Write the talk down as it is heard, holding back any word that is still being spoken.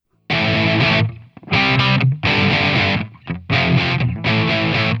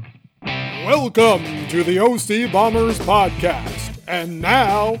Welcome to the OC Bombers podcast. And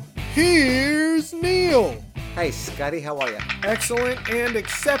now, here's Neil. Hey, Scotty, how are you? Excellent and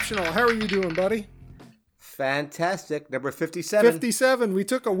exceptional. How are you doing, buddy? Fantastic. Number 57. 57. We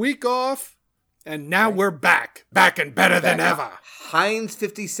took a week off, and now we're back. Back and better than ever. Heinz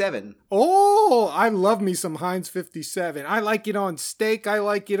 57. Oh, I love me some Heinz 57. I like it on steak. I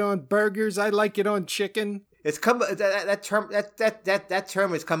like it on burgers. I like it on chicken. It's come that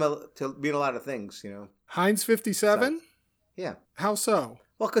term has come to mean a lot of things, you know. Heinz 57? So, yeah. How so?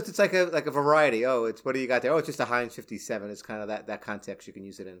 Well, because it's like a variety. Oh, it's what do you got there? Oh, it's just a Heinz 57. It's kind of that context you can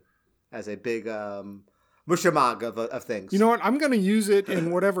use it in as a big mushamag of things. You know what? I'm going to use it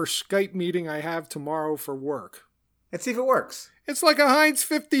in whatever Skype meeting I have tomorrow for work. Let's see if it works. It's like a Heinz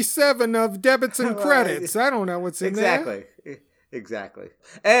 57 of debits and credits. I don't know what's in there. Exactly.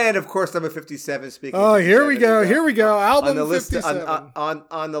 And of course, number 57. Speaking. Oh, here we go. Here we go. Album on the list, 57.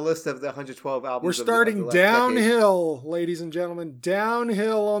 On the list of the 112 albums. We're starting downhill, ladies and gentlemen.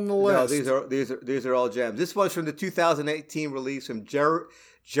 Downhill on the list. No, these are all gems. This one's from the 2018 release from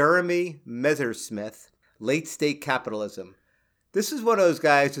Jeremy Messersmith, Late State Capitalism. This is one of those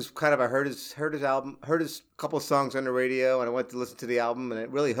guys. Just kind of, I heard his album, heard his couple of songs on the radio, and I went to listen to the album, and it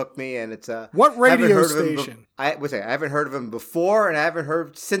really hooked me. And it's what radio station? I haven't heard of him before, and I haven't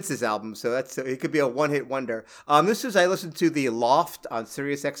heard since his album. So it could be a one-hit wonder. I listened to the Loft on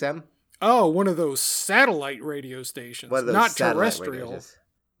Sirius XM. Oh, one of those satellite radio stations, not terrestrial.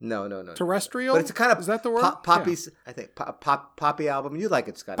 No. Terrestrial, but it's a kind of is that the word? Poppy, yeah. I think poppy album. You like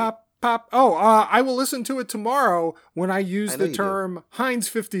it, Scotty? Pop. Oh, I will listen to it tomorrow when I use the term Heinz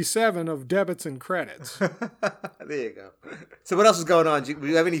 57 of debits and credits. There you go. So what else is going on? Do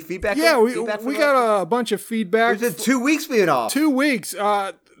you have any feedback? Yeah, we got a bunch of feedback. It's been 2 weeks being off. 2 weeks.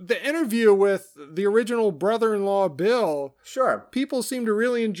 The interview with the original brother-in-law Bill. Sure. People seem to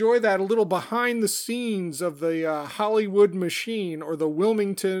really enjoy that. A little behind the scenes of the Hollywood machine or the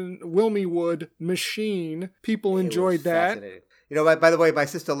Wilmywood machine. People enjoyed that. You know, by the way, my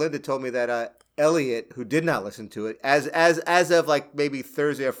sister Linda told me that Elliot, who did not listen to it, as of like maybe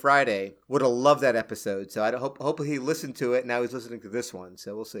Thursday or Friday, would have loved that episode. So I hope he listened to it. Now he's listening to this one.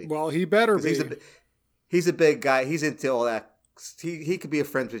 So we'll see. Well, he better be. He's a big guy. He's into all that. He could be a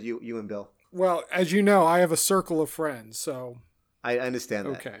friend with you and Bill. Well, as you know, I have a circle of friends, so I understand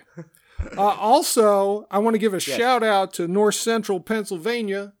that. Okay. Also, I want to give a shout out to North Central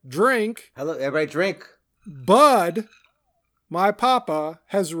Pennsylvania. Drink. Hello, everybody. Drink. Bud. My papa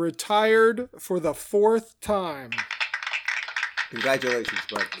has retired for the 4th time. Congratulations,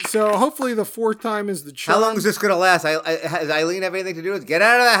 bud. So hopefully the 4th time is the charm. How long is this going to last? Has Eileen have anything to do with it? Get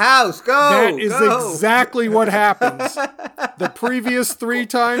out of the house. Go. That is exactly what happens. The previous 3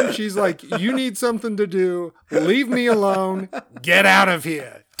 times, she's like, you need something to do. Leave me alone. Get out of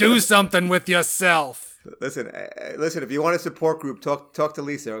here. Do something with yourself. Listen. If you want a support group, talk to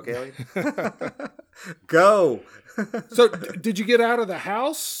Lisa, okay? Go. So, did you get out of the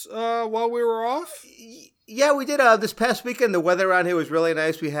house while we were off? Yeah, we did. This past weekend, the weather around here was really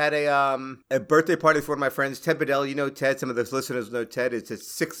nice. We had a birthday party for one of my friends, Ted Bedell. You know Ted. Some of the listeners know Ted. It's his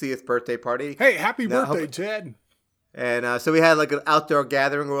 60th birthday party. Hey, happy birthday, Ted. And so we had like an outdoor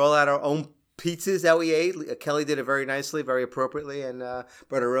gathering. We all had our own pizzas that we ate. Kelly did it very nicely, very appropriately, and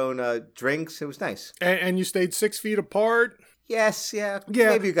brought her own drinks. It was nice. And you stayed 6 feet apart? Yes, yeah.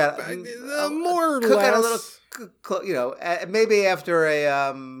 Maybe you got more or less. A little, you know, maybe after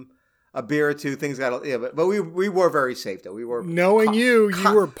a beer or two, things got, but we were very safe though. We were knowing you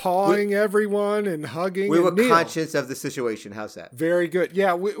were pawing everyone and hugging. We were conscious of the situation. How's that? Very good.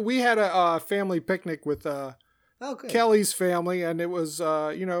 Yeah, we had a family picnic with Kelly's family, and it was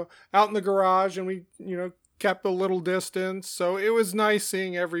out in the garage, and we kept a little distance, so it was nice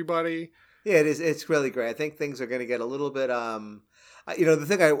seeing everybody. Yeah, it is. It's really great. I think things are going to get a little bit. The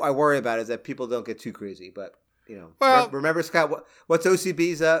thing I worry about is that people don't get too crazy. But remember, Scott, what's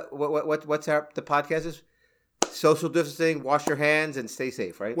OCB's? What's the podcast is? Social distancing, wash your hands, and stay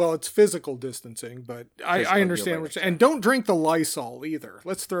safe, right? Well, it's physical distancing, but I understand what you're saying. And don't drink the Lysol either.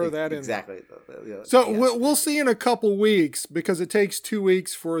 Let's throw that in. Exactly. So we'll see in a couple weeks, because it takes 2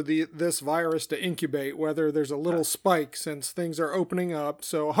 weeks for this virus to incubate, whether there's a little spike since things are opening up.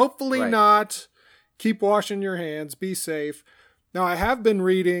 So hopefully not. Keep washing your hands. Be safe. Now, I have been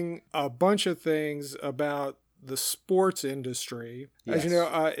reading a bunch of things about the sports industry. Yes. As you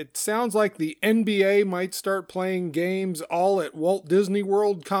know, it sounds like the NBA might start playing games all at Walt Disney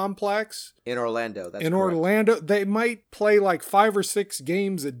World complex. In Orlando. That's correct. Orlando. They might play like 5 or 6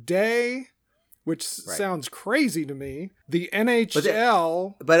 games a day, which sounds crazy to me. The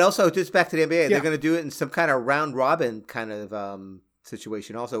NHL. But also, just back to the NBA, they're going to do it in some kind of round robin kind of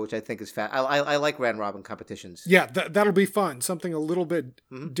situation also, which I think is fat. I like round robin competitions. Yeah, that'll be fun. Something a little bit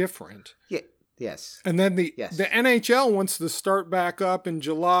different. Yeah. Yes. And then the NHL wants to start back up in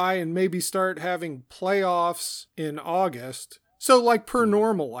July and maybe start having playoffs in August. So like per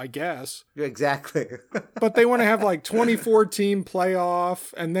normal, I guess. Exactly. But they want to have like 24-team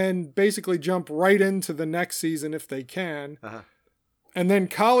playoff and then basically jump right into the next season if they can. Uh-huh. And then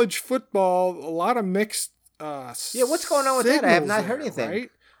college football, a lot of mixed what's going on with that? I have not heard anything.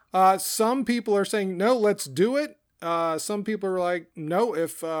 Right? Some people are saying, no, let's do it. Some people are like, no,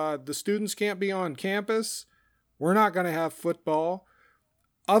 if the students can't be on campus, we're not going to have football.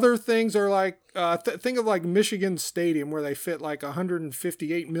 Other things are like, think of like Michigan Stadium where they fit like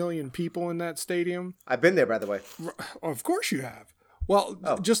 158 million people in that stadium. I've been there, by the way. Of course you have. Well,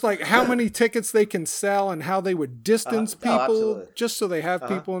 just like how many tickets they can sell and how they would distance people just so they have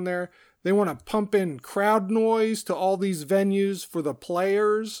people in there. They want to pump in crowd noise to all these venues for the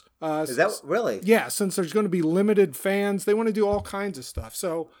players. Is that really? Yeah, since there's going to be limited fans, they want to do all kinds of stuff.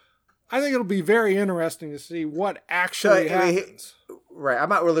 So I think it'll be very interesting to see what actually happens. Right. I'm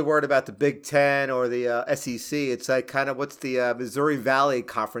not really worried about the Big Ten or the SEC. It's like kind of what's the Missouri Valley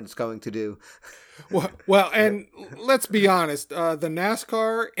Conference going to do? Well, and let's be honest, the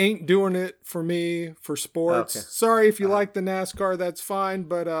NASCAR ain't doing it for me for sports. Okay. Sorry if you like the NASCAR, that's fine,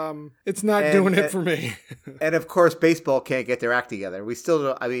 but it's not doing it for me. And of course, baseball can't get their act together. We still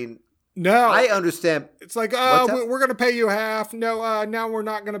don't, I mean, no, I understand. It's like, we're going to pay you half. No, now we're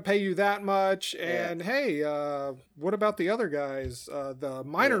not going to pay you that much. And hey, what about the other guys, the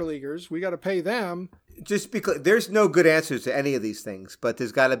minor leaguers? We got to pay them. Just because there's no good answers to any of these things, but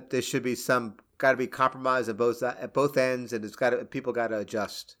there should be some. Got to be compromise at both ends, and people got to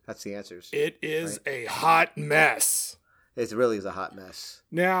adjust. That's the answers. It is a hot mess. It really is a hot mess.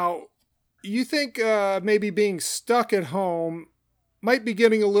 Now, you think maybe being stuck at home might be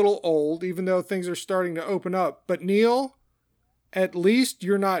getting a little old, even though things are starting to open up. But Neil, at least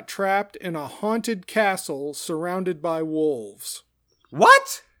you're not trapped in a haunted castle surrounded by wolves.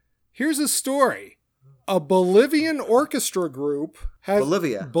 What? Here's a story. A Bolivian orchestra group has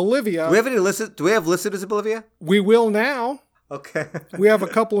Bolivia. Do we have any Do we have listeners in Bolivia? We will now. Okay. We have a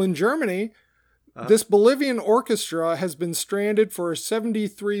couple in Germany. This Bolivian orchestra has been stranded for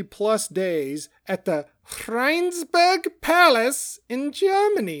 73 plus days at the Rheinsberg Palace in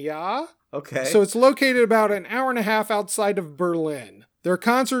Germany, yeah? Okay. So it's located about an hour and a half outside of Berlin. Their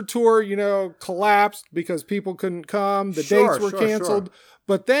concert tour, collapsed because people couldn't come. The dates were canceled. Sure.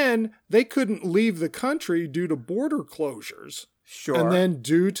 But then they couldn't leave the country due to border closures. Sure. And then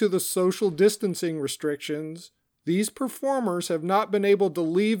due to the social distancing restrictions, these performers have not been able to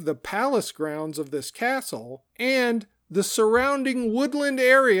leave the palace grounds of this castle, and the surrounding woodland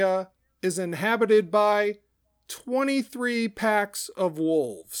area is inhabited by 23 packs of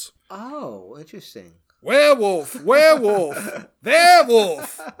wolves. Oh, interesting. Werewolf, werewolf,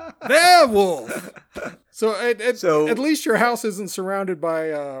 werewolf, werewolf. So at least your house isn't surrounded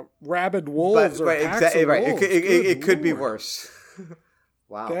by rabid wolves or packs of wolves. It could be worse.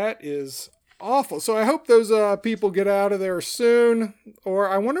 Wow. That is awful. So I hope those people get out of there soon. Or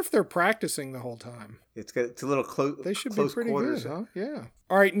I wonder if they're practicing the whole time. It's a little close. They should be pretty good, huh? Yeah.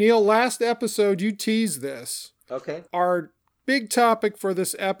 All right, Neil, last episode you teased this. Okay. Our big topic for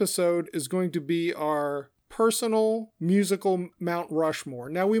this episode is going to be our personal musical Mount Rushmore.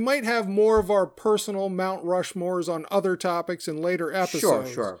 Now, we might have more of our personal Mount Rushmores on other topics in later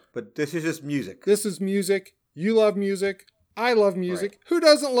episodes. Sure. But this is just music. This is music. You love music. I love music. Right. Who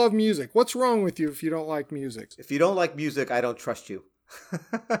doesn't love music? What's wrong with you if you don't like music? If you don't like music, I don't trust you.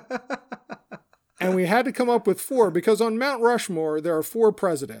 And we had to come up with 4 because on Mount Rushmore, there are 4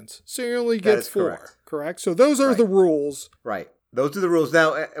 presidents. So you only get 4, correct? So those are the rules. Right. Those are the rules.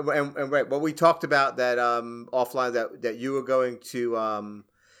 Now, and right, what we talked about that offline that you were going to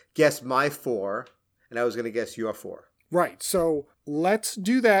guess my 4, and I was going to guess your 4. Right. So let's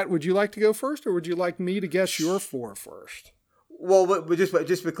do that. Would you like to go first, or would you like me to guess your 4 first? Well,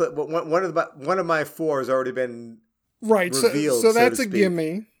 just because one of my 4 has already been revealed. So that's a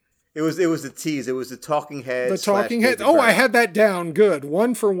gimme. It was the tease. It was the Talking Heads. The Talking Heads. Oh, I had that down. Good.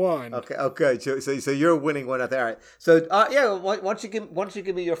 1 for 1. Okay. Oh, good. So you're winning one out there. All right. So why don't you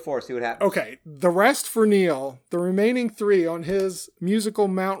give me your 4? See what happens. Okay. The rest for Neil. The remaining 3 on his musical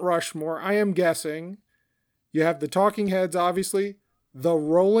Mount Rushmore. I am guessing. You have the Talking Heads, obviously. The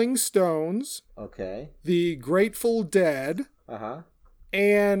Rolling Stones. Okay. The Grateful Dead.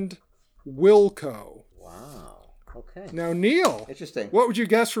 And Wilco. Wow. Okay. Now, Neil. Interesting. What would you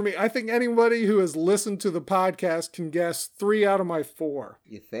guess for me? I think anybody who has listened to the podcast can guess 3 out of my 4.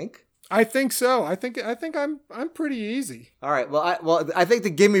 You think? I think so. I think I'm pretty easy. All right. Well, I think the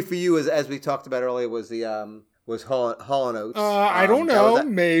gimme for you is, as we talked about earlier, was the was Hall and Oates. I don't know.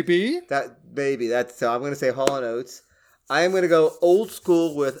 Maybe. So I'm going to say Hall and Oates. I am going to go old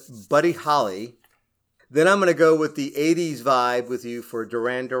school with Buddy Holly. Then I'm going to go with the 80s vibe with you for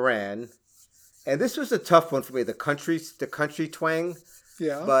Duran Duran. And this was a tough one for me, the country twang.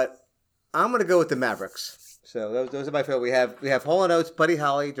 Yeah. But I'm going to go with the Mavericks. So those are my favorite. We have Hall & Oates, Buddy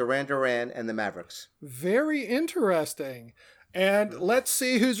Holly, Duran Duran, and the Mavericks. Very interesting. And let's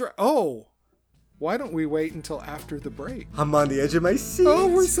see who's... why don't we wait until after the break? I'm on the edge of my seat. Oh,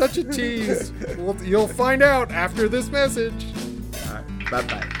 we're such a tease. Well, you'll find out after this message. All right.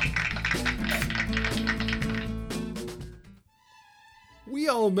 Bye-bye. We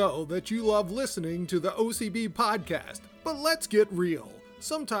all know that you love listening to the OCB podcast, but let's get real.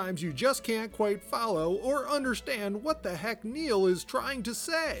 Sometimes you just can't quite follow or understand what the heck Neil is trying to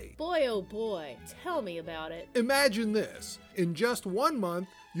say. Boy, oh boy, tell me about it. Imagine this. In just 1 month,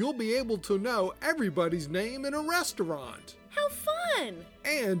 you'll be able to know everybody's name in a restaurant. How fun!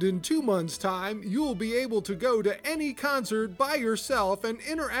 And in 2 months' time, you'll be able to go to any concert by yourself and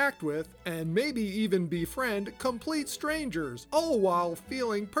interact with, and maybe even befriend, complete strangers, all while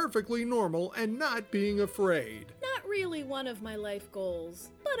feeling perfectly normal and not being afraid. Not really one of my life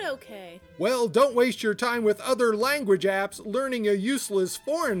goals, but okay. Well, don't waste your time with other language apps learning a useless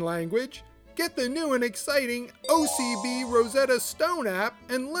foreign language. Get the new and exciting OCB Rosetta Stone app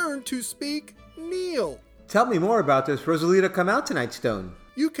and learn to speak Neil. Tell me more about this Rosalita Come Out Tonight Stone.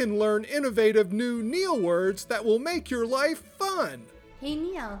 You can learn innovative new Neil words that will make your life fun. Hey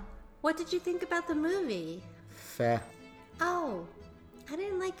Neil, what did you think about the movie? Fair. Oh, I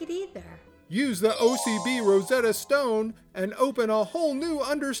didn't like it either. Use the OCB Rosetta Stone and open a whole new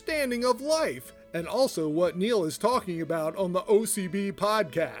understanding of life, and also what Neil is talking about on the OCB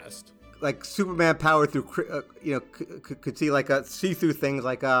podcast. Like Superman power through, could see like see through things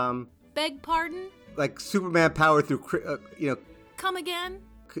like Beg pardon? Like Superman power through, Come again?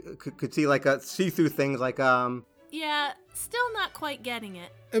 Could see like see through things like Yeah, still not quite getting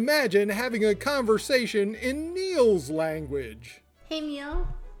it. Imagine having a conversation in Neil's language. Hey Neil,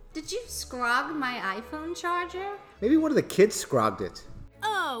 did you scrog my iPhone charger? Maybe one of the kids scrogged it.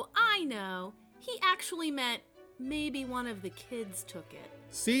 Oh, I know. He actually meant maybe one of the kids took it.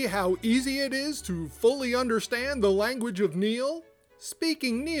 See how easy it is to fully understand the language of Neil?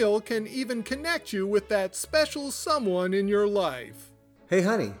 Speaking Neil can even connect you with that special someone in your life. Hey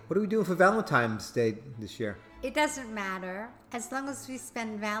honey, what are we doing for Valentine's Day this year? It doesn't matter, as long as we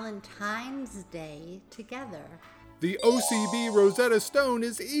spend Valentine's Day together. The OCB Rosetta Stone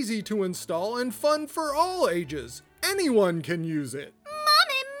is easy to install and fun for all ages. Anyone can use it.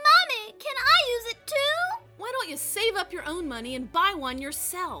 Mommy, can I use it too? Why don't you save up your own money and buy one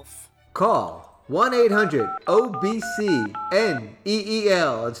yourself? Call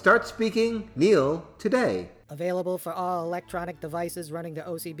 1-800-OBC-NEEL and start speaking Neil today. Available for all electronic devices running the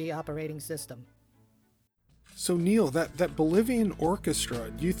OCB operating system. So Neil, that Bolivian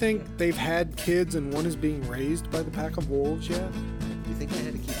orchestra, do you think they've had kids and one is being raised by the pack of wolves yet? Do you think they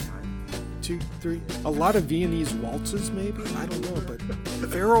had to keep time? 2, 3, a lot of Viennese waltzes maybe? I don't know, but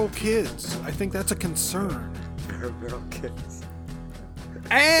feral kids, I think that's a concern. Feral kids.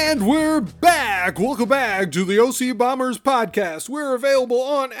 And we're back! Welcome back to the OC Bombers podcast. We're available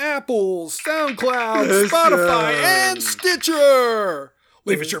on Apple, SoundCloud, Spotify, and Stitcher.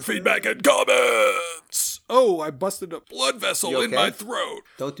 Leave us your feedback and comments. Oh, I busted a blood vessel in my throat.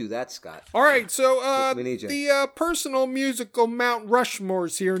 Don't do that, Scott. All right, so we need you. The personal musical Mount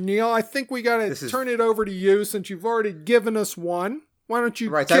Rushmore's here, Neil. I think we got to turn it over to you since you've already given us one. Why don't you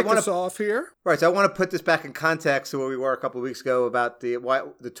kick us off here? Right, so I want to put this back in context to where we were a couple of weeks ago about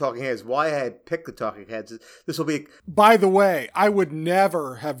the Talking Heads. Why I had picked the Talking Heads. This will be... By the way, I would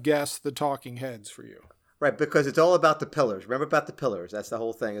never have guessed the Talking Heads for you. Right, because it's all about the pillars. Remember about the pillars. That's the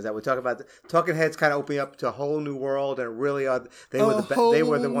whole thing, is that we talk about the Talking Heads kind of opening up to a whole new world, and really are they were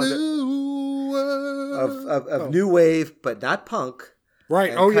the ones of new wave, but not punk.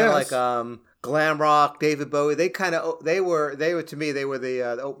 Right. And yes. Like glam rock, David Bowie. They were to me they were the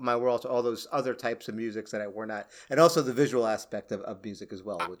open my world to all those other types of musics that I were not, and also the visual aspect of music as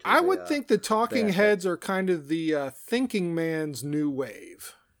well. Which I would think the Talking Heads are kind of the thinking man's new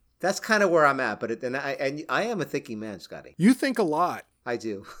wave. That's kind of where I'm at, but I am a thinking man, Scotty. You think a lot. I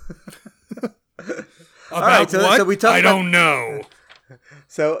do. All right, so we talk. I don't know.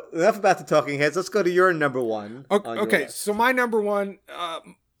 So enough about the Talking Heads. Let's go to your number one. Okay, so my number one.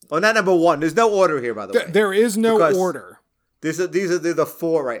 Well, not number one. There's no order here, by the way. There is no order. These are the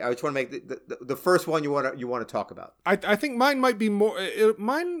four, right? I just want to make the first one you want to talk about. I think mine might be more.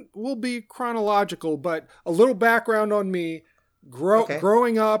 Mine will be chronological, but a little background on me.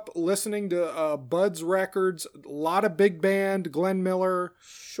 Growing up, listening to Bud's records, a lot of big band, Glenn Miller,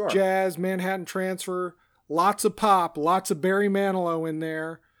 sure, jazz, Manhattan Transfer, lots of pop, lots of Barry Manilow in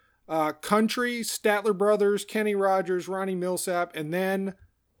there, country, Statler Brothers, Kenny Rogers, Ronnie Millsap, and then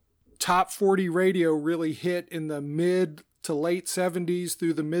top 40 radio really hit in the mid to late 70s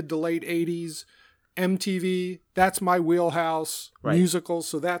through the mid to late 80s. MTV, that's my wheelhouse, right. Musicals,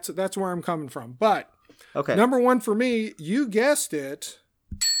 so that's where I'm coming from. But okay, number one for me, you guessed it,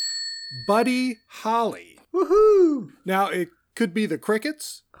 Buddy Holly. Woohoo! Now, it could be the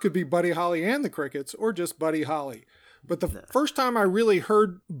Crickets, could be Buddy Holly and the Crickets, or just Buddy Holly. But the first time I really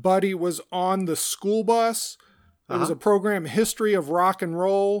heard Buddy was on the school bus. It was a program, History of Rock and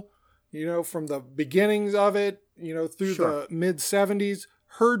Roll, from the beginnings of it, through the mid-70s.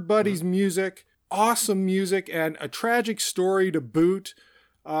 Heard Buddy's music, awesome music, and a tragic story to boot.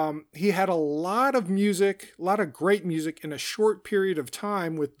 He had a lot of music, a lot of great music in a short period of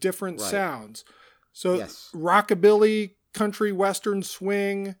time with different sounds. So rockabilly, country, western,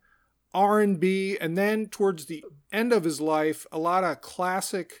 swing, R&B, and then towards the end of his life, a lot of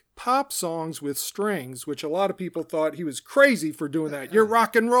classic pop songs with strings, which a lot of people thought he was crazy for doing that. You're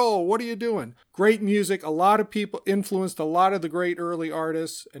rock and roll. What are you doing? Great music. A lot of people influenced a lot of the great early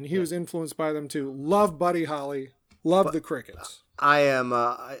artists, and he was influenced by them too. Love Buddy Holly. Love the Crickets. I'm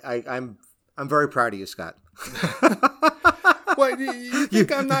very proud of you, Scott. What, you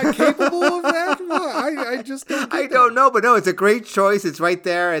think I'm not capable of that? Well, I just don't. I don't know, but no, it's a great choice. It's right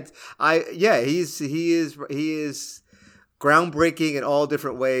there. He is groundbreaking in all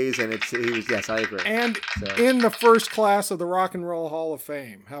different ways, and yes, I agree. And in the first class of the Rock and Roll Hall of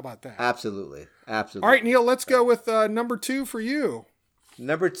Fame. How about that? Absolutely. All right, Neil, let's go with number 2 for you.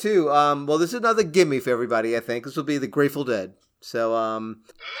 Number 2. Well, this is another gimme for everybody. I think this will be the Grateful Dead. So,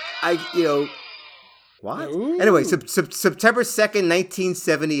 what? Ooh. Anyway, September 2nd,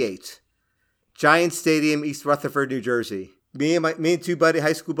 1978, Giant Stadium, East Rutherford, New Jersey. Me and two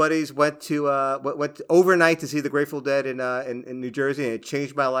high school buddies went overnight to see the Grateful Dead in New Jersey, and it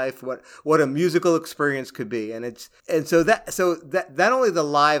changed my life. What a musical experience could be, so not only the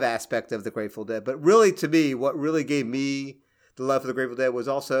live aspect of the Grateful Dead, but really to me, what really gave me the love for the Grateful Dead was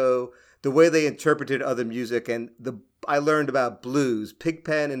also the way they interpreted other music, and I learned about blues.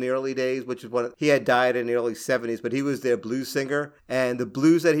 Pigpen in the early days, which is he had died in the early 70s, but he was their blues singer. And the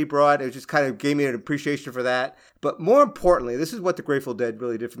blues that he brought, it just kind of gave me an appreciation for that. But more importantly, this is what the Grateful Dead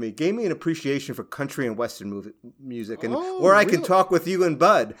really did for me. It gave me an appreciation for country and western music, and where I can talk with you and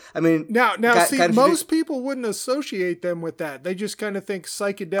Bud. I mean, now, most people wouldn't associate them with that. They just kind of think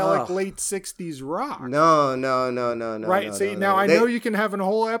psychedelic late 60s rock. No. Right. I know you can have a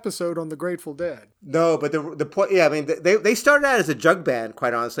whole episode on the Grateful Dead. No, but the point, I mean, they started out as a jug band,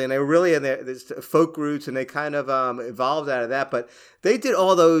 quite honestly, and they were really in their folk roots, and they kind of evolved out of that. But they did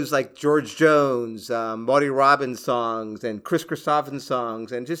all those like George Jones, Marty Robbins songs, and Chris Christopherson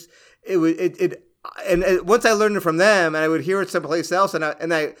songs, and just and once I learned it from them, and I would hear it someplace else, and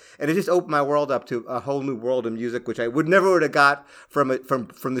it just opened my world up to a whole new world of music, which I would have got from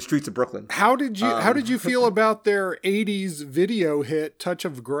the streets of Brooklyn. How did you feel about their 80s video hit "Touch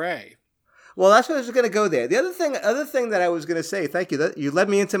of Grey"? Well, that's what I was going to go there. The other thing that I was going to say, thank you, that you led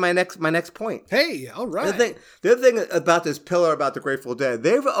me into my next point. Hey, all right. The other thing about this pillar about the Grateful Dead,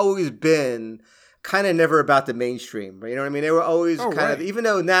 they've always been kind of never about the mainstream. You know what I mean? They were always of, even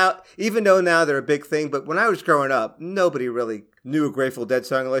though now they're a big thing, but when I was growing up, nobody really knew a Grateful Dead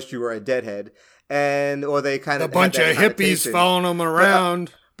song unless you were a Deadhead, or they kind of a bunch of hippies following them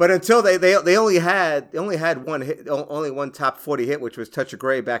around. But until they only had one hit, only one top 40 hit, which was "Touch of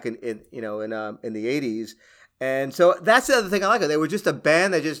Grey" back in the 80s, and so that's the other thing I like. They were just a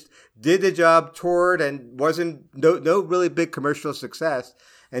band that just did the job, toured, and wasn't no really big commercial success,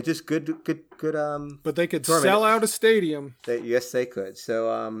 and just good. But they could sell out a stadium. Yes, they could.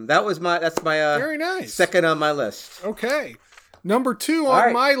 So that's my very nice second on my list. Okay, number 2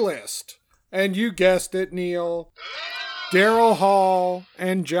 on my list, and you guessed it, Neil. Daryl Hall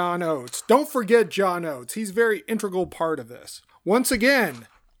and John Oates. Don't forget John Oates. He's a very integral part of this. Once again,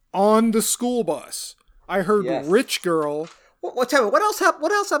 on the school bus, I heard "Rich Girl." What else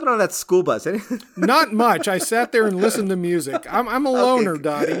happened on that school bus? Not much. I sat there and listened to music. I'm a loner,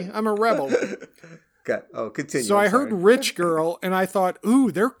 Dottie. I'm a rebel. Okay. Oh, continue. So I heard "Rich Girl," and I thought,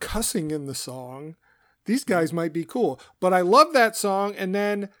 ooh, they're cussing in the song. These guys might be cool. But I love that song, and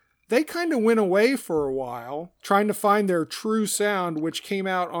then they kind of went away for a while, trying to find their true sound, which came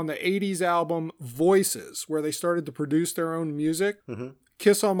out on the 80s album Voices, where they started to produce their own music. Mm-hmm.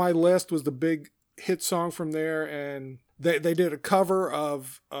 Kiss on My List was the big hit song from there, and they did a cover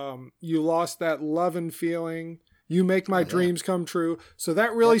of You Lost That Lovin' Feeling, You Make My Dreams Come True. So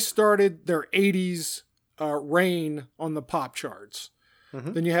that really started their 80s reign on the pop charts.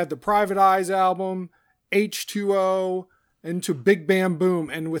 Mm-hmm. Then you had the Private Eyes album, H2O, into Big Bam Boom.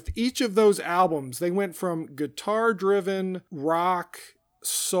 And with each of those albums, they went from guitar-driven rock,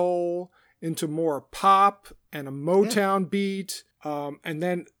 soul, into more pop and a Motown beat. And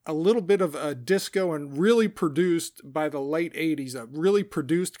then a little bit of a disco, and really produced by the late 80s, a really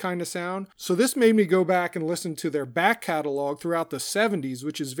produced kind of sound. So this made me go back and listen to their back catalog throughout the 70s,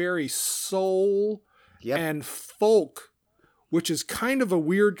 which is very soul and folk, which is kind of a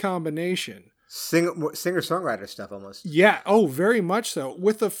weird combination. Singer-songwriter stuff almost. Yeah, oh, very much so.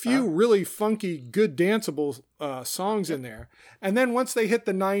 With a few really funky, good danceable songs in there. And then once they hit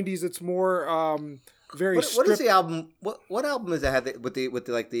the 90s, it's more... What is the album? What album is that with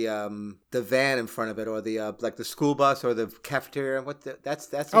the van in front of it, or the like the school bus or the cafeteria? That's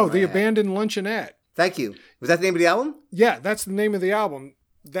the Abandoned Luncheonette. Thank you. Was that the name of the album? Yeah, that's the name of the album.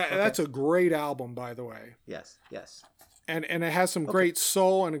 That's a great album, by the way. Yes. And it has some great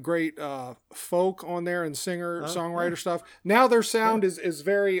soul and a great folk on there, and songwriter stuff. Now their sound is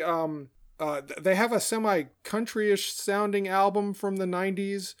very they have a semi countryish sounding album from the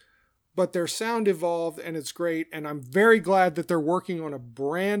 90s. But their sound evolved, and it's great. And I'm very glad that they're working on a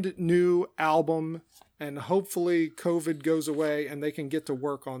brand new album. And hopefully COVID goes away and they can get to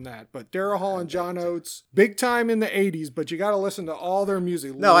work on that. But Daryl Hall and John Oates, big time in the 80s, but you got to listen to all their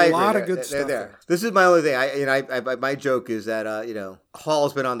music. No, I agree. A lot of good stuff there. This is my only thing. My joke is that,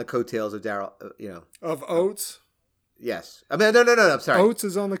 Hall's been on the coattails of Daryl, Of Oates? Yes. I mean, no, I'm sorry. Oates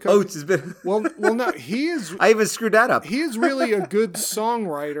is on the cover. Oates has been... well, no, he is... I even screwed that up. He is really a good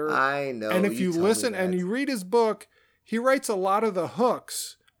songwriter. I know. And if you listen and you read his book, he writes a lot of the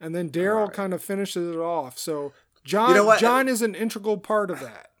hooks, and then Daryl kind of finishes it off. So John is an integral part of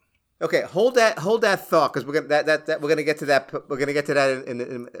that. Okay, hold that thought, because we're gonna get to that. We're gonna get to that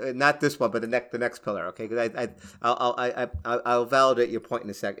in not this one, but the next pillar. Okay, because I'll validate your point in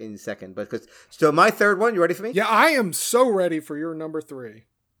a second. But so my third one, you ready for me? Yeah, I am so ready for your number 3.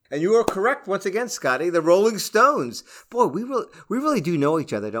 And you are correct once again, Scotty. The Rolling Stones. Boy, we really do know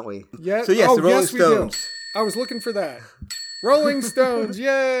each other, don't we? Yeah. So yes, the Rolling Stones. We do. I was looking for that. Rolling Stones,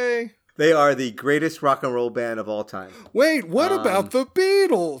 yay! They are the greatest rock and roll band of all time. Wait, what about the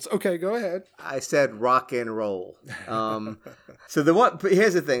Beatles? Okay, go ahead. I said rock and roll. So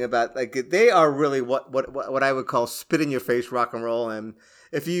here's the thing about, like, they are really what I would call spit in your face rock and roll. And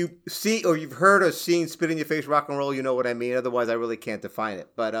if you see or you've heard or seen spit in your face rock and roll, you know what I mean. Otherwise, I really can't define it.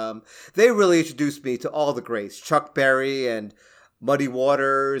 But they really introduced me to all the greats: Chuck Berry and Muddy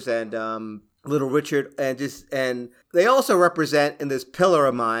Waters and Little Richard, and they also represent, in this pillar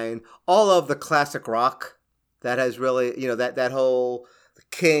of mine, all of the classic rock that has really, that whole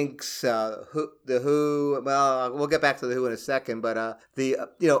Kinks, the Who. Well, we'll get back to the Who in a second, but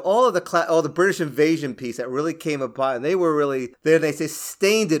all the British Invasion piece that really came apart, and they were really they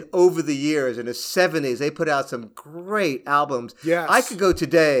sustained it over the years. In the 70s, they put out some great albums. Yes. I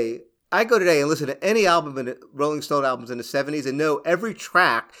go today and listen to any album in the Rolling Stone albums in the 70s and know every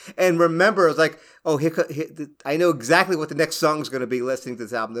track and remember, it's like, I know exactly what the next song is going to be listening to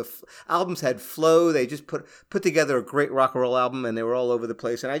this album. The albums had flow. They just put together a great rock and roll album, and they were all over the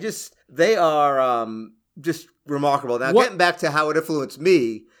place. And they are just remarkable. Now, getting back to how it influenced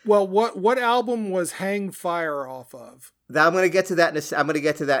me. Well, what album was Hang Fire off of? I'm going to get to that. I'm going to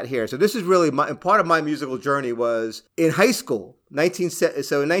get to that here. So this is really part of my musical journey was in high school, in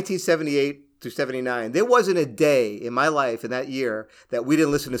 1978 to 79. There wasn't a day in my life in that year that we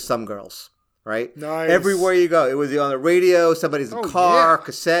didn't listen to Some Girls. Right? Nice. Everywhere you go, it was on the radio, somebody's car,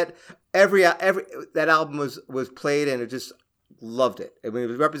 cassette. Every that album was played, and I just loved it. I mean,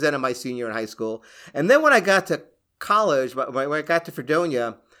 it represented my senior in high school. And then when I got to college, when I got to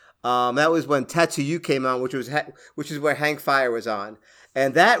Fredonia. That was when Tattoo You came on, which is where Hang Fire was on.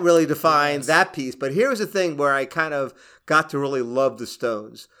 And that really defined that piece. But here's the thing where I kind of got to really love the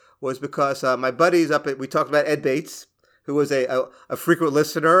Stones was because my buddies we talked about Ed Bates, who was a frequent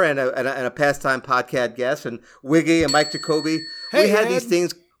listener and a pastime podcast guest, and Wiggy and Mike Jacoby. Hey, we had Ed. these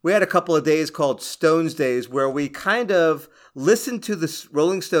things. We had a couple of days called Stones Days where we kind of listened to the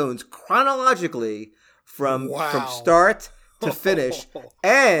Rolling Stones chronologically from start to finish.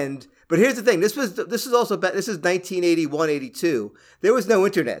 But here's the thing. This is 1981, 82. There was no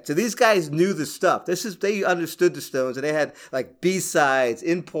internet. So these guys knew the stuff. They understood the Stones, and they had like B-sides,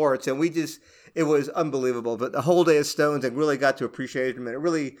 imports, and it was unbelievable. But the whole day of Stones, and really got to appreciate them, and it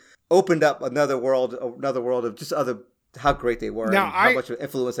really opened up another world of just how great they were, now, and how much of an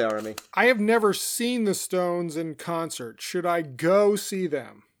influence they are on me. I have never seen the Stones in concert. Should I go see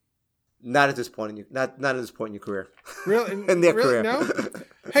them? Not at this point in your career. Really? In their really? career. No?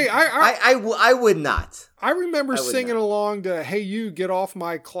 Hey, I would not. I remember singing along to "Hey You, Get Off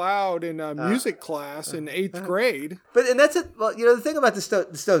My Cloud" in music class in 8th grade. And that's it. Well, the thing about the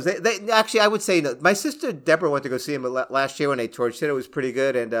Stones, they actually, I would say, no. My sister Deborah went to go see them last year when they toured. She said it was pretty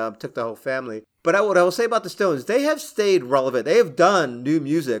good, and took the whole family. But what I will say about the Stones, they have stayed relevant. They have done new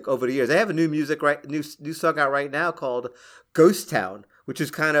music over the years. They have a new song out right now called "Ghost Town," which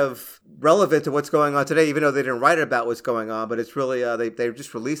is kind of relevant to what's going on today, even though they didn't write about what's going on. But it's really, they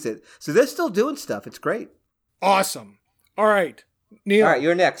just released it. So they're still doing stuff. It's great. Awesome. All right, Neil. All right,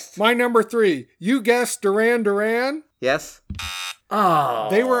 you're next. My number 3. You guessed Duran Duran? Yes. Oh.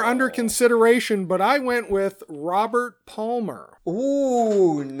 They were under consideration, but I went with Robert Palmer.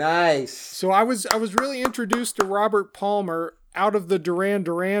 Ooh, nice. So I was really introduced to Robert Palmer out of the Duran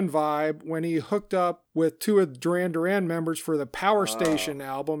Duran vibe when he hooked up with 2 of the Duran Duran members for the Power Station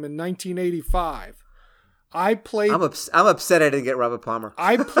album in 1985. I'm upset I didn't get Robert Palmer.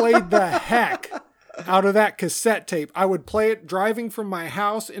 I played the heck out of that cassette tape. I would play it driving from my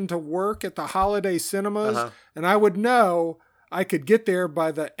house into work at the Holiday Cinemas, and I would know I could get there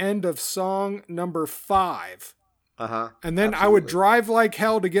by the end of song number 5. And then I would drive like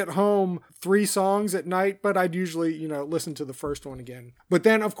hell to get home 3 songs at night, but I'd usually, listen to the first one again. But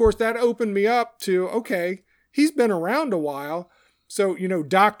then, of course, that opened me up to, okay, he's been around a while. So,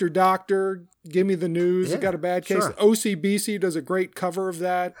 Doctor, Doctor, Give Me the News, You Got a Bad Case. Sure. OCBC does a great cover of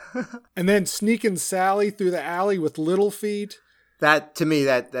that. And then Sneakin' Sally Through the Alley with Little Feat. That, to me,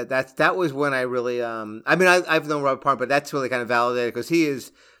 that was when I really, I've known Robert Palmer, but that's really kind of validated because he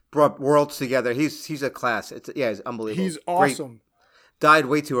has brought worlds together. He's a class. It's unbelievable. He's awesome. Great. Died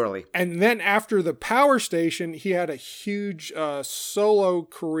way too early. And then after the Power Station, he had a huge solo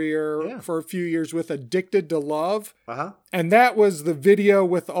career for a few years with Addicted to Love. And that was the video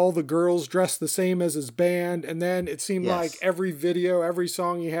with all the girls dressed the same as his band. And then it seemed like every video, every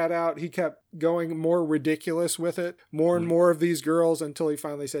song he had out, he kept going more ridiculous with it. More and more of these girls until he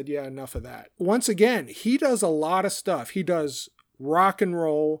finally said, yeah, enough of that. Once again, he does a lot of stuff. He does rock and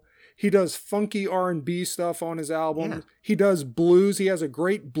roll. He does funky R&B stuff on his album. Yeah. He does blues. He has a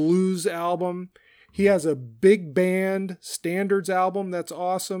great blues album. He has a big band standards album that's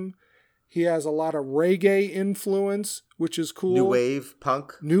awesome. He has a lot of reggae influence, which is cool. New wave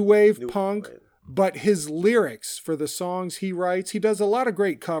punk. But his lyrics for the songs he writes, he does a lot of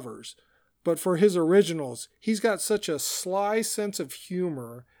great covers. But for his originals, he's got such a sly sense of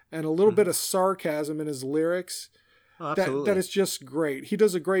humor and a little bit of sarcasm in his lyrics. That is just great. He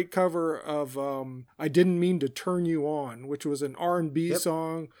does a great cover of I Didn't Mean to Turn You On, which was an R&B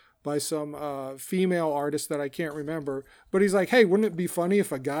song by some female artist that I can't remember. But he's like, hey, wouldn't it be funny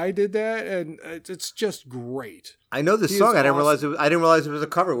if a guy did that? And it's just great. I know this song. I didn't realize it was a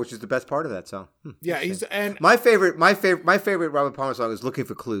cover, which is the best part of that song. Yeah, my favorite Robert Palmer song is Looking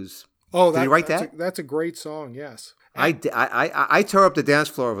for Clues. Oh, did he write that? That's a great song, yes. I tore up the dance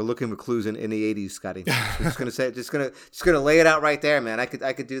floor over Looking for Clues in the 80s, Scotty. just gonna lay it out right there, man. I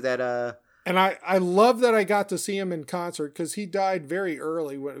could do that. And I love that I got to see him in concert because he died very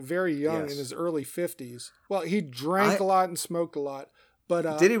early, very young, in his early 50s. Well, he drank a lot and smoked a lot.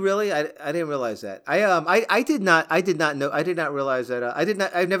 But did he really? I didn't realize that. I did not realize that.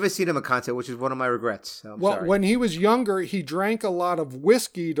 I've never seen him in concert, which is one of my regrets. So sorry. When he was younger, he drank a lot of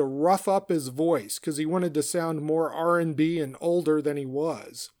whiskey to rough up his voice because he wanted to sound more R&B and older than he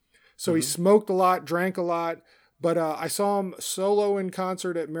was. So he smoked a lot, drank a lot. But I saw him solo in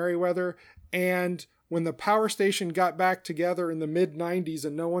concert at Merriweather, and when the Power Station got back together in the mid-'90s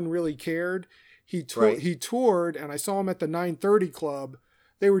and no one really cared, he toured, and I saw him at the 930 Club.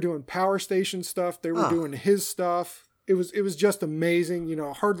 They were doing Power Station stuff. They were doing his stuff. It was just amazing.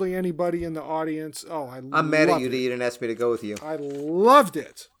 Hardly anybody in the audience. I'm mad at you that you didn't ask me to go with you. I loved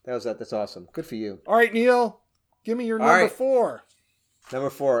it. That's awesome. Good for you. All right, Neil, give me your number 4. Number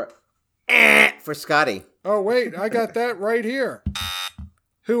 4, for Scotty. Oh, wait, I got that right here.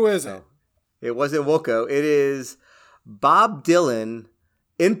 Who is it? It wasn't Wilco. It is Bob Dylan,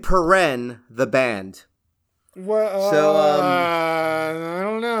 in paren, the band. Well, I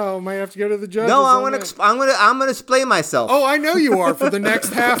don't know. Might have to go to the judges. No, I'm gonna explain myself. Oh, I know you are for the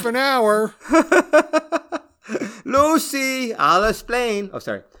next half an hour. Lucy, I'll explain. Oh,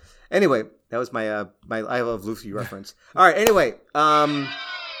 sorry. Anyway, that was my I Love Lucy reference. All right. Anyway,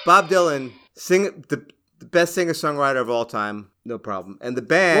 Bob Dylan, the best singer-songwriter of all time, no problem. And the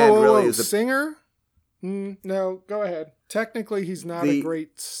band really is a singer. No, go ahead. Technically, he's not a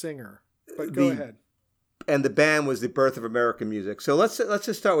great singer, but go ahead. And the band was the birth of American music. So let's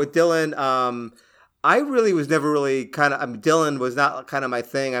just start with Dylan. I really was never really Dylan was not kind of my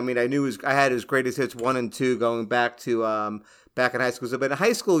thing. I mean, I had his greatest hits 1 and 2 going back to back in high school. So, but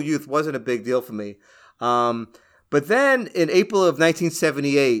high school youth wasn't a big deal for me. But then in April of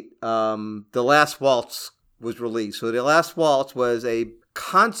 1978, The Last Waltz was released. So The Last Waltz was a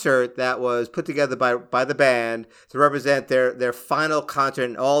concert that was put together by the band to represent their final concert,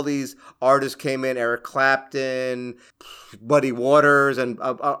 and all these artists came in: Eric Clapton, Muddy Waters, and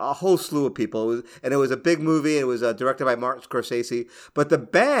a whole slew of people. It was a big movie. It was directed by Martin Scorsese. But the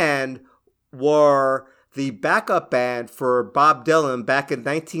band were the backup band for Bob Dylan back in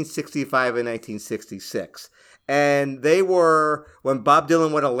 1965 and 1966. And they were, when Bob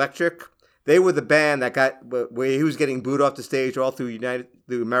Dylan went electric, they were the band that where he was getting booed off the stage all through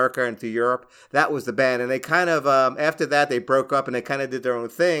America and through Europe. That was the band. And they kind of, after that, they broke up and they kind of did their own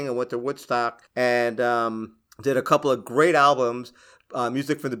thing and went to Woodstock and did a couple of great albums,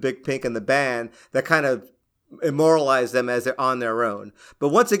 music from the Big Pink and the band, that kind of immoralized them as they're on their own. But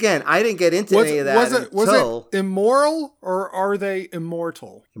once again, I didn't get into any of that was it immoral, or are they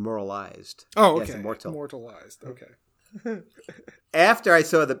immortal? Immortalized. Oh, okay. Yes, Immortalized. Okay. After I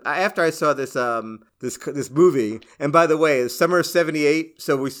saw this this movie, and by the way, the summer of '78.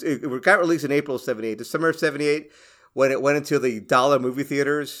 So it got released in April of '78. The summer of '78, when it went into the dollar movie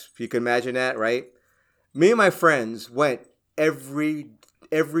theaters, if you can imagine that, right? Me and my friends went every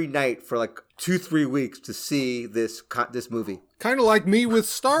night for like 2-3 weeks to see this movie. Kind of like me with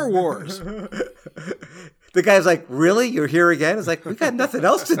Star Wars. The guy's like, "Really? You're here again?" It's like, we got nothing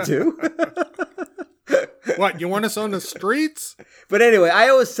else to do. What, you want us on the streets? But anyway, I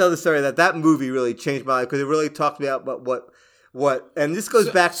always tell the story that movie really changed my life because it really talked to me about what, and this goes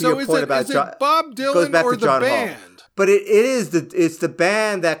back to your point about John. Bob Dylan or the band? Hall. But it's the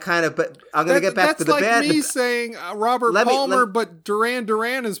band that kind of. But I'm going to get back to the band. That's like me saying Robert Palmer, but Duran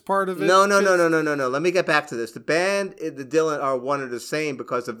Duran is part of it. No. Let me get back to this. The band, the Dylan, are one and the same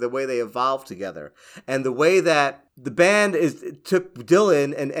because of the way they evolved together, and the way that the band took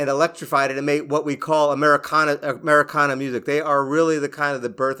Dylan and electrified it and made what we call Americana music. They are really the kind of the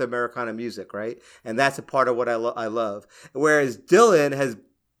birth of Americana music, right? And that's a part of what I love. Whereas Dylan has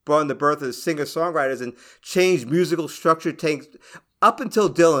brought the birth of singer-songwriters and changed musical structure. Up until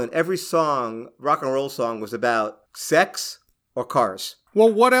Dylan, every song, rock and roll song, was about sex or cars.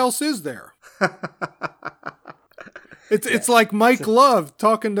 Well, what else is there? It's like Mike Love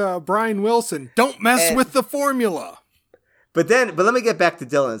talking to Brian Wilson. Don't mess with the formula. But let me get back to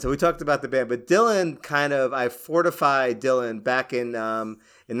Dylan. So we talked about the band, but Dylan I fortified Dylan back in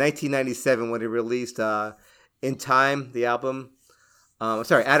 1997 when he released In Time, the album.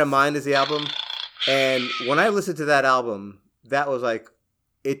 Out of Mind is the album. And when I listened to that album, that was like,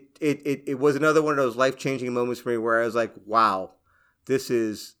 it was another one of those life-changing moments for me where I was like, wow, this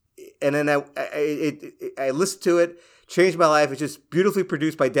is, and then I listened to it, changed my life. It's just beautifully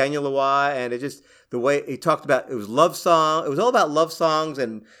produced by Daniel Lanois, and it just, the way he talked about, it was love song. It was all about love songs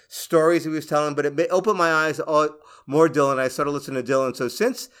and stories he was telling, but it opened my eyes to more Dylan. I started listening to Dylan. So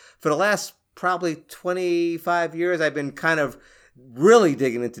for the last probably 25 years, I've been kind of really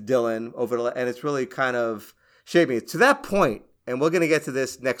digging into Dylan and it's really kind of shaped me to that point. And we're going to get to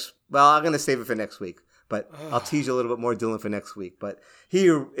this I'm going to save it for next week, but I'll tease you a little bit more Dylan for next week. But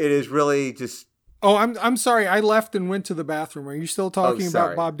it is really just. Oh, I'm sorry. I left and went to the bathroom. Are you still talking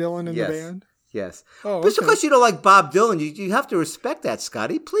about Bob Dylan and the band? Yes. Oh, okay. Just because you don't like Bob Dylan, you have to respect that,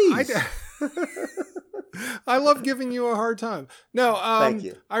 Scotty. Please. I love giving you a hard time. No, thank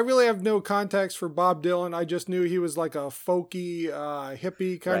you. I really have no context for Bob Dylan. I just knew he was like a folky,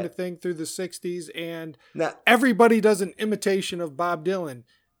 hippie kind of thing through the 60s. And everybody does an imitation of Bob Dylan.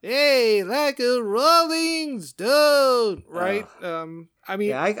 Hey, like a Rolling Stone, right? I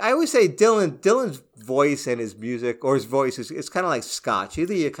mean, I always say Dylan's voice and his music, or his voice, it's kind of like scotch.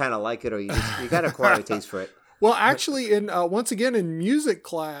 Either you kind of like it or you got to acquire a taste for it. Well, actually, once again in music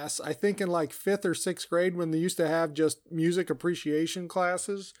class, I think in like 5th or 6th grade, when they used to have just music appreciation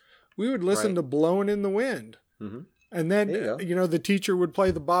classes, we would listen to "Blowin' in the Wind," and then the teacher would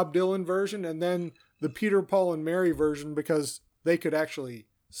play the Bob Dylan version and then the Peter, Paul, and Mary version because they could actually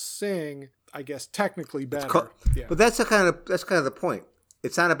sing, I guess, technically better. But that's kind of the point.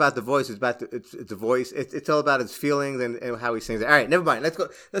 It's not about the voice. It's about the voice. It's all about his feelings and how he sings it. All right, never mind.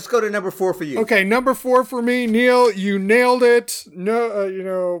 Let's go to number 4 for you. Okay, number 4 for me, Neil. You nailed it.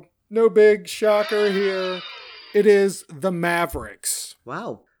 No, No big shocker here. It is the Mavericks.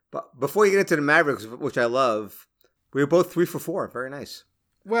 Wow. But before you get into the Mavericks, which I love, we were both 3 for 4. Very nice.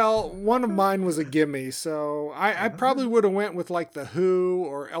 Well, one of mine was a gimme, so I probably would have went with like The Who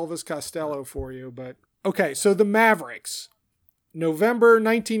or Elvis Costello for you. But okay, so the Mavericks. November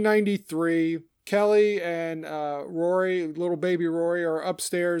 1993, Kelly and Rory, little baby Rory, are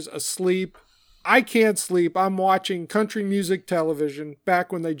upstairs asleep. I can't sleep. I'm watching country music television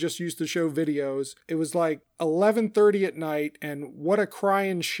back when they just used to show videos. It was like 11:30 at night, and What a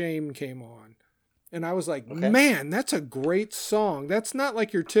Crying Shame came on. And I was like, man, that's a great song. That's not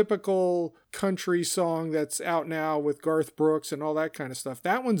like your typical country song that's out now with Garth Brooks and all that kind of stuff.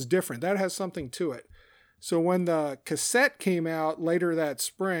 That one's different. That has something to it. So when the cassette came out later that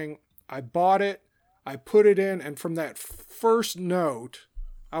spring, I bought it, I put it in, and from that first note,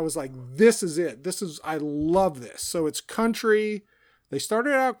 I was like, this is it. I love this. So it's country. They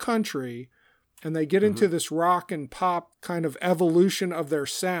started out country, and they get into this rock and pop kind of evolution of their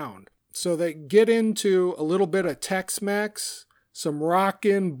sound. So they get into a little bit of Tex-Mex, some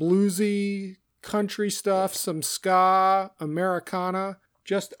rockin', bluesy country stuff, some ska, Americana.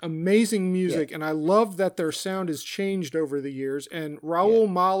 Just amazing music, and I love that their sound has changed over the years. And Raul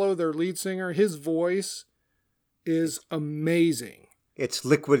Malo, their lead singer, his voice is amazing. It's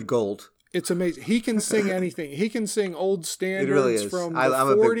liquid gold. It's amazing. He can sing anything. He can sing old standards from the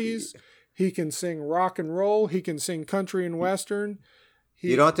 40s. He can sing rock and roll. He can sing country and western.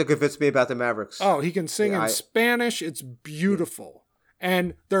 You don't have to convince me about the Mavericks. Oh, he can sing in Spanish. It's beautiful.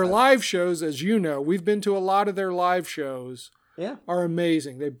 And their live shows, as you know, we've been to a lot of their live shows. Are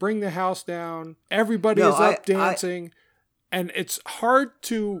amazing. They bring the house down. Everybody is up dancing. And it's hard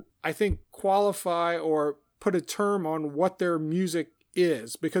to, I think, qualify or put a term on what their music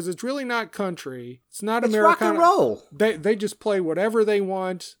is, because it's really not country. It's not Americana. It's rock and roll. They just play whatever they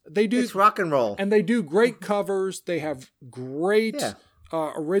want. It's rock and roll. And they do great covers. They have great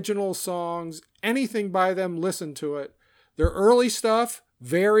original songs. Anything by them, listen to it. Their early stuff,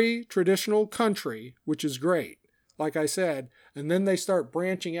 very traditional country, which is great, like I said. And then they start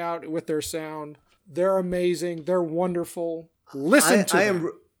branching out with their sound. They're amazing. They're wonderful. Listen to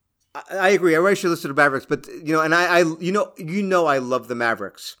them. I agree. Everybody should listen to Mavericks, but and I I love the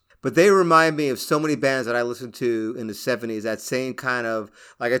Mavericks, but they remind me of so many bands that I listened to in the 70s. That same kind of,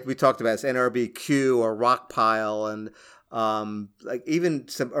 like we talked about, it's NRBQ or Rockpile, and like even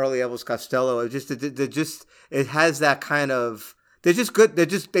some early Elvis Costello. It has that kind of. They're just good.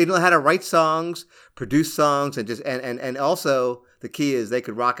 They know how to write songs, produce songs, and also the key is they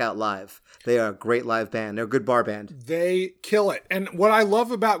could rock out live. They are a great live band. They're a good bar band. They kill it. And what I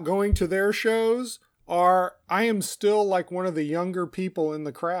love about going to their shows are I am still like one of the younger people in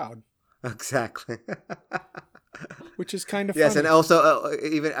the crowd. Exactly. Which is kind of yes, funny. and also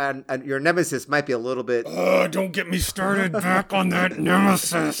even your nemesis might be a little bit. Don't get me started back on that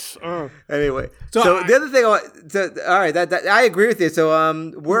nemesis. Anyway, so the other thing, all right, that I agree with you.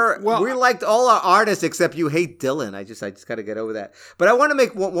 So we liked all our artists except you hate Dylan. I just got to get over that. But I want to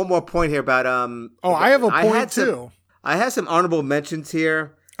make one more point here about I have a point too. I had some honorable mentions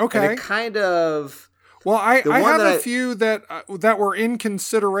here. Okay, and it kind of. Well, I have a few that were in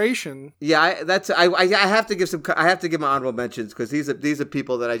consideration. Yeah, I have to give some. I have to give my honorable mentions because these are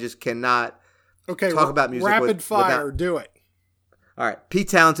people that I just cannot talk about music. Rapid fire, do it. All right, Pete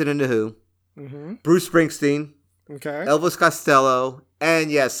Townsend and The Who, Bruce Springsteen, Elvis Costello,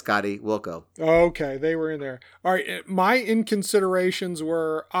 and yes, Scotty Wilco. Okay, they were in there. All right, my in considerations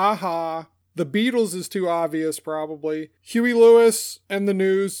were Aha. The Beatles is too obvious, probably. Huey Lewis and the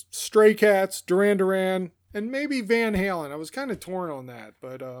News, Stray Cats, Duran Duran, and maybe Van Halen. I was kind of torn on that,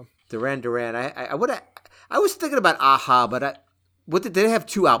 but Duran Duran. I was thinking about Aha, but did they have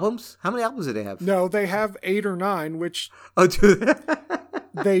 2 albums? How many albums did they have? No, they have 8 or 9, which do they?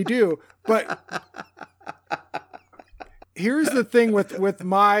 They do. But here's the thing with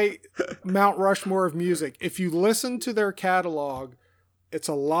my Mount Rushmore of music. If you listen to their catalog, it's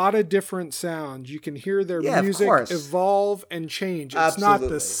a lot of different sounds. You can hear their music evolve and change. It's not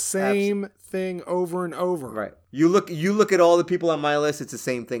the same thing over and over. Right. You look at all the people on my list, it's the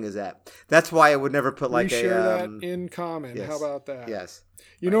same thing as that. That's why I would never put we share that in common. Yes. How about that? Yes.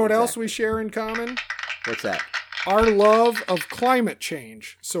 You know what else we share in common? What's that? Our love of climate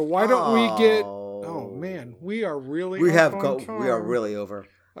change. So why don't we get Oh man, we are really we are really over.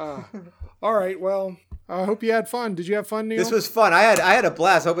 All right, well, I hope you had fun. Did you have fun, Neil? This was fun. I had a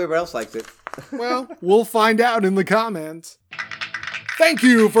blast. I hope everybody else liked it. Well, we'll find out in the comments. Thank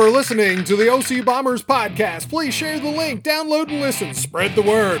you for listening to the OC Bombers podcast. Please share the link, download and listen. Spread the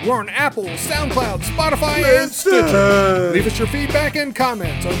word. We're on Apple, SoundCloud, Spotify, and Stitcher. Leave us your feedback and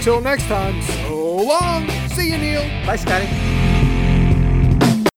comments. Until next time, so long. See you, Neil. Bye, Scotty.